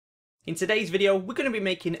In today's video, we're going to be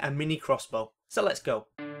making a mini crossbow, so let's go.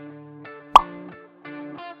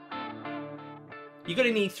 You're going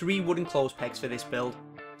to need 3 wooden clothes pegs for this build.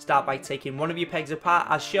 Start by taking one of your pegs apart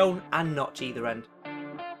as shown and notch either end.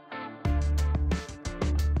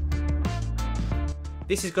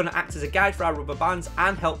 This is going to act as a guide for our rubber bands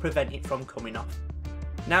and help prevent it from coming off.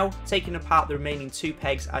 Now, taking apart the remaining 2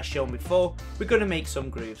 pegs as shown before, we're going to make some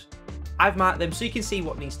grooves. I've marked them so you can see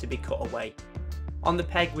what needs to be cut away. On the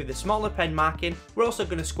peg with the smaller pen marking, we're also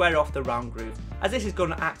going to square off the round groove, as this is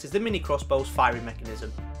going to act as the mini crossbow's firing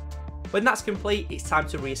mechanism. When that's complete, it's time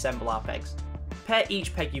to reassemble our pegs. Pair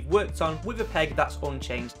each peg you've worked on with a peg that's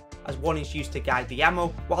unchanged, as one is used to guide the ammo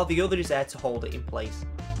while the other is there to hold it in place.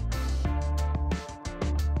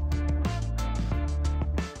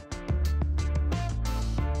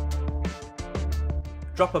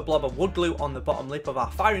 Drop a blob of wood glue on the bottom lip of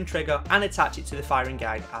our firing trigger and attach it to the firing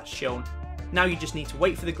guide as shown. Now you just need to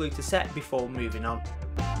wait for the glue to set before moving on.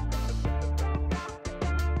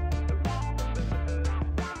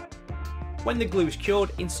 When the glue is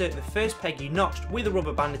cured, insert the first peg you notched with a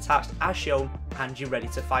rubber band attached as shown and you're ready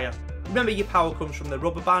to fire. Remember, your power comes from the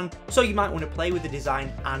rubber band, so you might want to play with the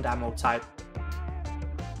design and ammo type.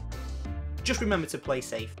 Just remember to play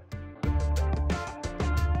safe.